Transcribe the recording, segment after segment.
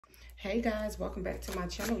Hey guys, welcome back to my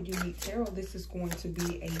channel, Unique Tarot. This is going to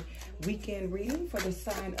be a weekend reading for the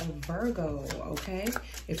sign of Virgo, okay?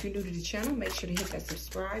 If you're new to the channel, make sure to hit that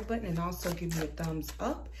subscribe button and also give me a thumbs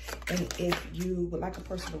up. And if you would like a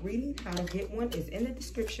personal reading, how to get one is in the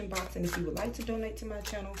description box. And if you would like to donate to my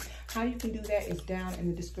channel, how you can do that is down in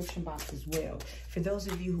the description box as well. For those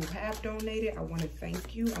of you who have donated, I want to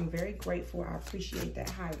thank you. I'm very grateful. I appreciate that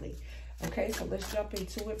highly. Okay, so let's jump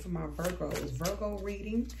into it for my Virgos. Virgo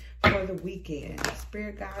reading for the weekend.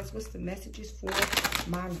 Spirit guides, what's the messages for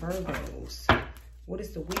my Virgos? What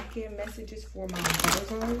is the weekend messages for my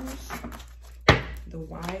Virgos? The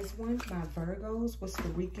wise one, my Virgos. What's the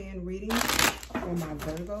weekend reading for my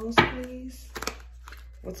Virgos, please?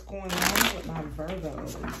 What's going on with my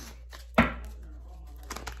Virgos?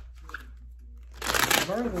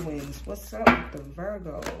 Virgoins, what's up with the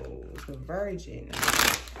Virgos? The Virgin.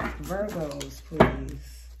 Virgos,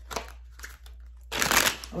 please.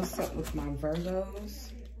 What's up with my Virgos?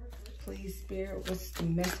 Please, Spirit, what's the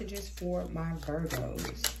messages for my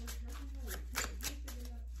Virgos?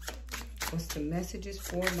 What's the messages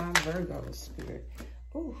for my Virgos, Spirit?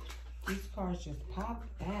 Ooh, these cards just popped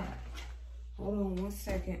out. Hold on one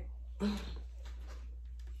second. I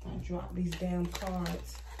dropped these damn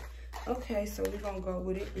cards. Okay, so we're going to go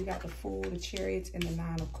with it. We got the Fool, the Chariots, and the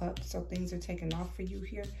Nine of Cups. So things are taking off for you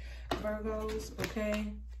here, Virgos, okay?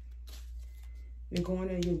 You're going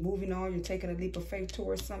and you're moving on. You're taking a leap of faith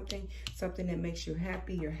towards something that makes you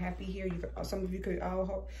happy. You're happy here. Some of you could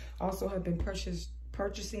also have been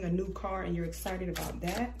purchasing a new car, and you're excited about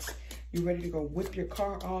that. You're ready to go whip your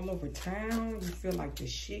car all over town. You feel like the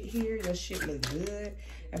shit here. Your shit look good.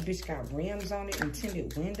 That bitch got rims on it and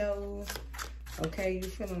tinted windows. Okay, you're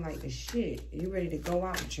feeling like the shit. You're ready to go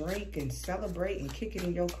out and drink and celebrate and kick it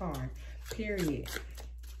in your car. Period.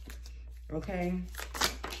 Okay.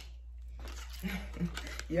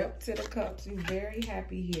 Yep, to the cups. You're very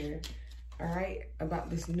happy here. All right, about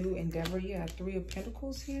this new endeavor. You have Three of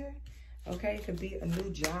Pentacles here. Okay, it could be a new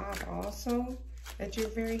job also that you're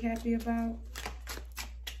very happy about.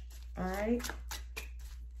 All right.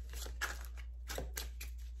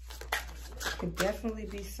 Could definitely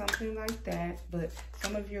be something like that, but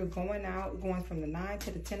some of you are going from the 9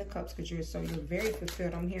 to the 10 of Cups because you're very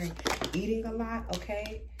fulfilled. I'm hearing eating a lot,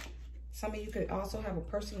 okay? Some of you could also have a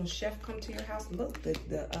personal chef come to your house. Look,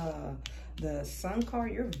 the Sun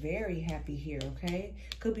card, you're very happy here, okay?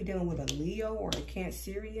 Could be dealing with a Leo or a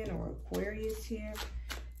Cancerian or Aquarius here,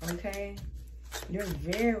 okay? You're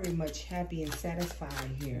very much happy and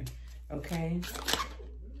satisfied here, okay?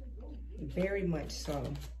 Very much so.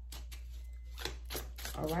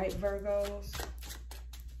 All right, Virgos.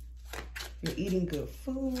 You're eating good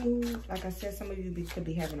food. Like I said, some of you could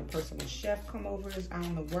be having a personal chef come over. I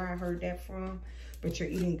don't know where I heard that from, but you're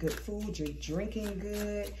eating good food. You're drinking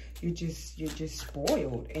good. You're just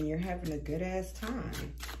spoiled, and you're having a good ass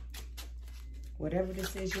time. Whatever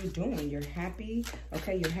this is you're doing, you're happy.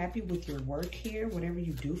 Okay, you're happy with your work here. Whatever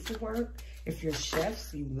you do for work. If you're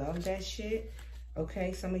chefs, you love that shit.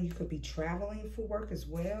 Okay, some of you could be traveling for work as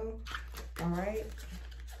well. All right.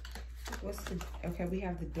 Okay, we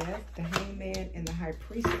have the Death, the Hangman, and the High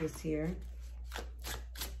Priestess here.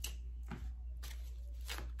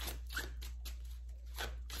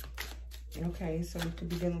 Okay, so we could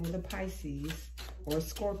be dealing with a Pisces or a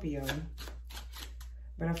Scorpio.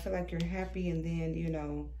 But I feel like you're happy, and then, you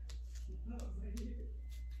know,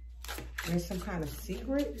 there's some kind of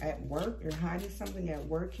secret at work. You're hiding something at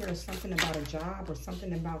work here, or something about a job, or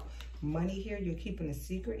something about money here. You're keeping a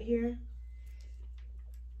secret here.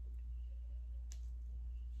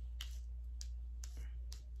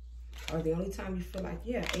 Or the only time you feel like,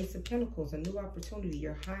 yeah, Ace of Pentacles, a new opportunity.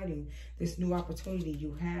 You're hiding this new opportunity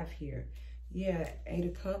you have here. Yeah, Eight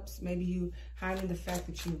of Cups. Maybe you hiding the fact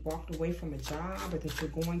that you walked away from a job, or that you're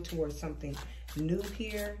going towards something new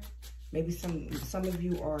here. Maybe some of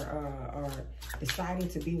you are deciding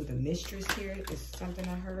to be with a mistress here. It's something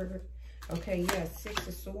I heard. Okay, yeah, Six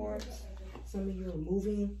of Swords. Some of you are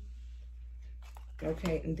moving.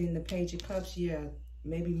 Okay, and then the Page of Cups, yeah.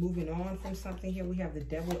 Maybe moving on from something here. We have the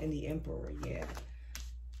Devil and the Emperor, yeah.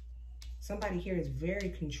 Somebody here is very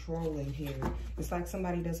controlling here. It's like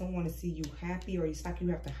somebody doesn't want to see you happy, or it's like you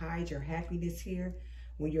have to hide your happiness here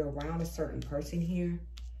when you're around a certain person here,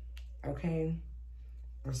 okay?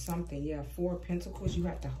 Or something, yeah. Four of Pentacles, you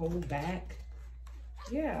have to hold back.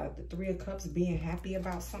 Yeah, the Three of Cups, being happy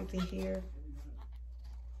about something here.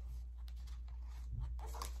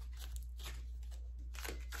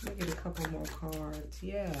 Let me get a couple more cards.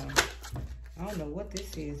 Yeah. I don't know what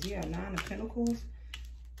this is. Yeah, Nine of Pentacles.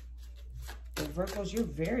 So Virgos, you're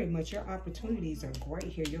very much, your opportunities are great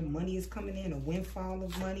here. Your money is coming in, a windfall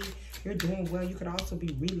of money. You're doing well. You could also be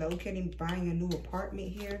relocating, buying a new apartment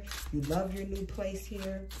here. You love your new place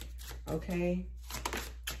here. Okay.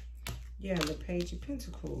 Yeah, the Page of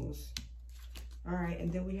Pentacles. All right,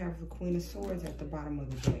 and then we have the Queen of Swords at the bottom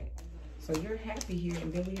of the deck. So you're happy here,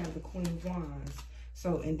 and then we have the Queen of Wands.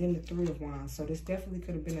 So, and then the Three of Wands. So this definitely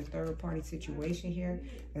could have been a third-party situation here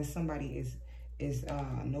that somebody is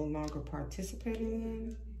no longer participating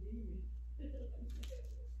in.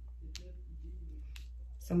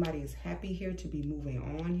 Somebody is happy here to be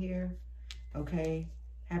moving on here. Okay,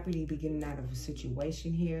 happy to be getting out of a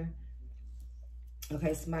situation here.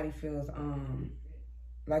 Okay, somebody feels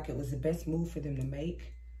like it was the best move for them to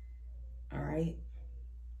make. All right.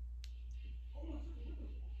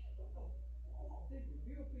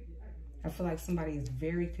 I feel like somebody is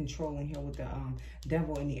very controlling here with the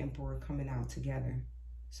Devil and the Emperor coming out together.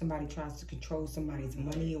 Somebody tries to control somebody's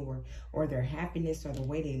money or their happiness or the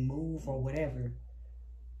way they move or whatever.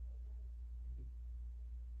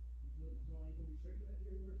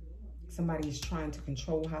 Somebody is trying to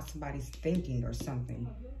control how somebody's thinking or something.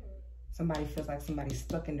 Somebody feels like somebody's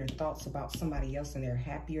stuck in their thoughts about somebody else and they're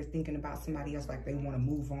happier thinking about somebody else, like they want to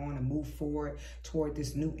move on and move forward toward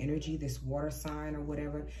this new energy, this water sign or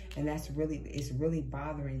whatever. And that's really, it's really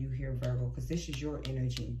bothering you here, Virgo, because this is your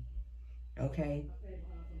energy. Okay?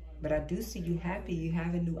 But I do see you happy. You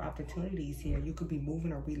having new opportunities here. You could be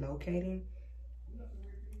moving or relocating.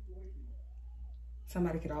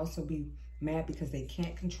 Somebody could also be mad because they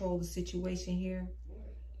can't control the situation here.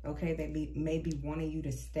 Okay, they may be wanting you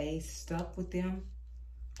to stay stuck with them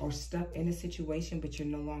or stuck in a situation, but you're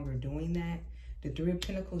no longer doing that. The Three of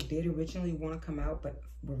Pentacles did originally want to come out, but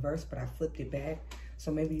reversed, but I flipped it back.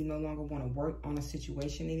 So maybe you no longer want to work on a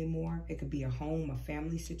situation anymore. It could be a home, a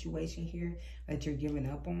family situation here that you're giving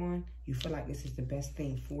up on. You feel like this is the best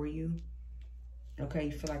thing for you. Okay,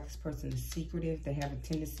 you feel like this person is secretive. They have a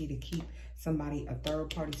tendency to keep somebody, a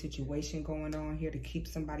third-party situation going on here, to keep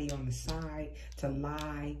somebody on the side, to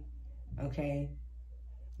lie, okay?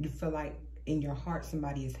 You feel like in your heart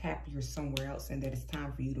somebody is happier somewhere else and that it's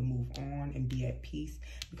time for you to move on and be at peace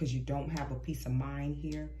because you don't have a peace of mind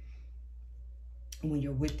here when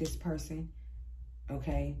you're with this person,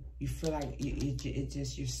 okay? You feel like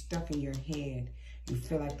you're stuck in your head. You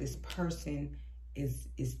feel like this person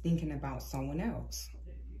is thinking about someone else,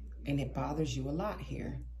 and it bothers you a lot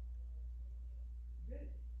here.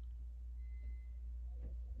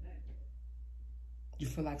 You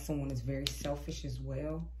feel like someone is very selfish as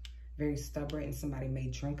well, very stubborn, and somebody may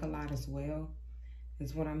drink a lot as well,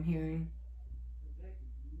 is what I'm hearing.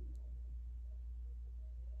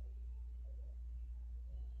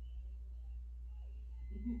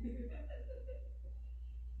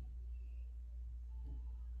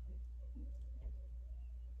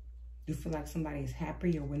 You feel like somebody is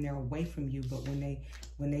happier when they're away from you, but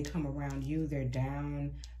when they come around you, they're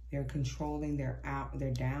down, they're controlling, they're out,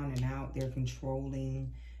 they're down and out, they're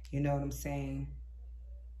controlling. You know what I'm saying?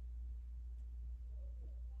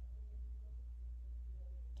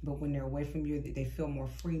 But when they're away from you, they feel more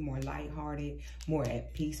free, more lighthearted, more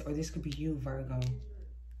at peace. Or this could be you, Virgo.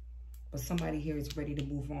 But somebody here is ready to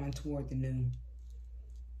move on toward the new.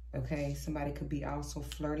 Okay, somebody could be also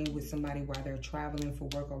flirting with somebody while they're traveling for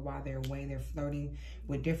work or while they're away. They're flirting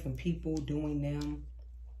with different people, doing them.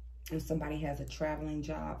 If somebody has a traveling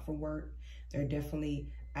job for work, they're definitely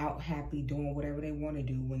out happy doing whatever they want to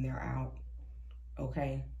do when they're out.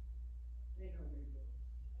 Okay.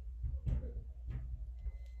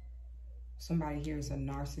 Somebody here is a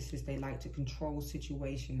narcissist. They like to control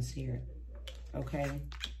situations here. Okay.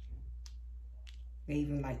 They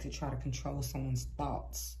even like to try to control someone's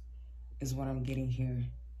thoughts, is what I'm getting here.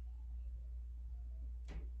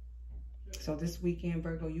 So this weekend,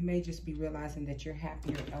 Virgo, you may just be realizing that you're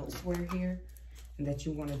happier elsewhere here and that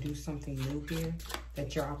you want to do something new here,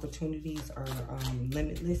 that your opportunities are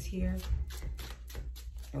limitless here.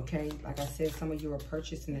 Okay, like I said, some of you are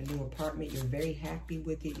purchasing a new apartment. You're very happy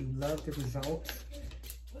with it. You love the results.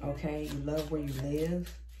 Okay, you love where you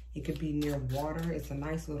live. It could be near water. It's a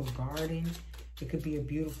nice little garden. It could be a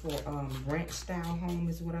beautiful ranch-style home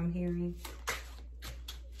is what I'm hearing.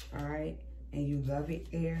 All right, and you love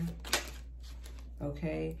it there.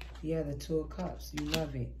 Okay, yeah, the Two of Cups. You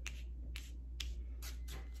love it.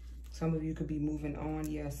 Some of you could be moving on.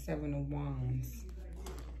 Yeah, Seven of Wands.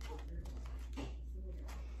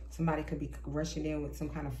 Somebody could be rushing in with some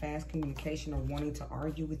kind of fast communication or wanting to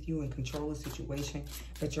argue with you and control the situation,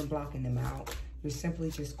 but you're blocking them out. You're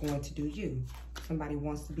simply just going to do you. Somebody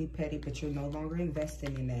wants to be petty, but you're no longer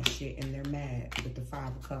investing in that shit, and they're mad with the Five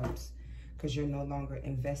of Cups. because you're no longer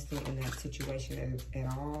investing in that situation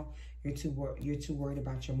at all. You're too worried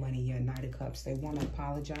about your money. Yeah, Knight of Cups. They want to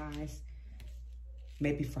apologize,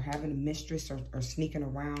 maybe for having a mistress or sneaking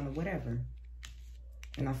around or whatever.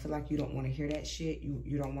 And I feel like you don't want to hear that shit.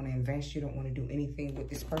 You don't want to invest. You don't want to do anything with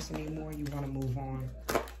this person anymore. You want to move on.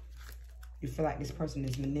 You feel like this person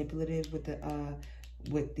is manipulative with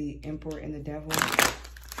the Emperor and the Devil.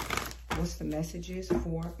 What's the messages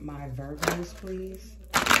for my Virgos, please?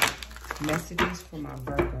 Messages for my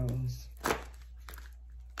Virgos.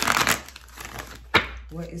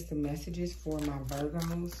 What is the messages for my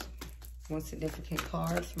Virgos? One significant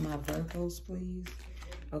card for my Virgos, please.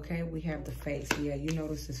 Okay, we have the Fates. Yeah, you know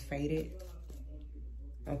this is fated.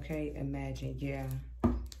 Okay, imagine. Yeah.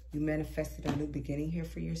 You manifested a new beginning here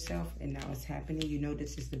for yourself, and now it's happening. You know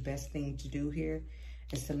this is the best thing to do here,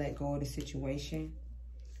 is to let go of the situation.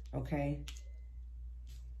 Okay?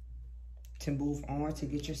 To move on, to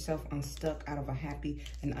get yourself unstuck out of a happy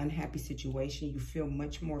and unhappy situation. You feel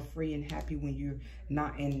much more free and happy when you're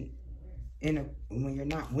not when you're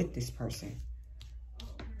not with this person.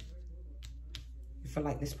 You feel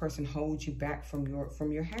like this person holds you back from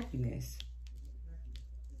your happiness.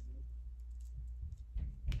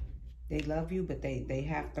 They love you, but they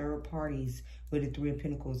have third parties with the Three of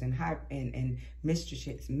Pentacles and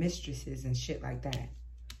mistresses and shit like that.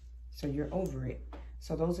 So you're over it.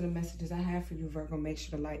 So those are the messages I have for you, Virgo. Make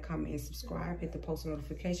sure to like, comment, and subscribe. Hit the post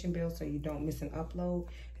notification bell so you don't miss an upload.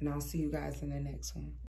 And I'll see you guys in the next one.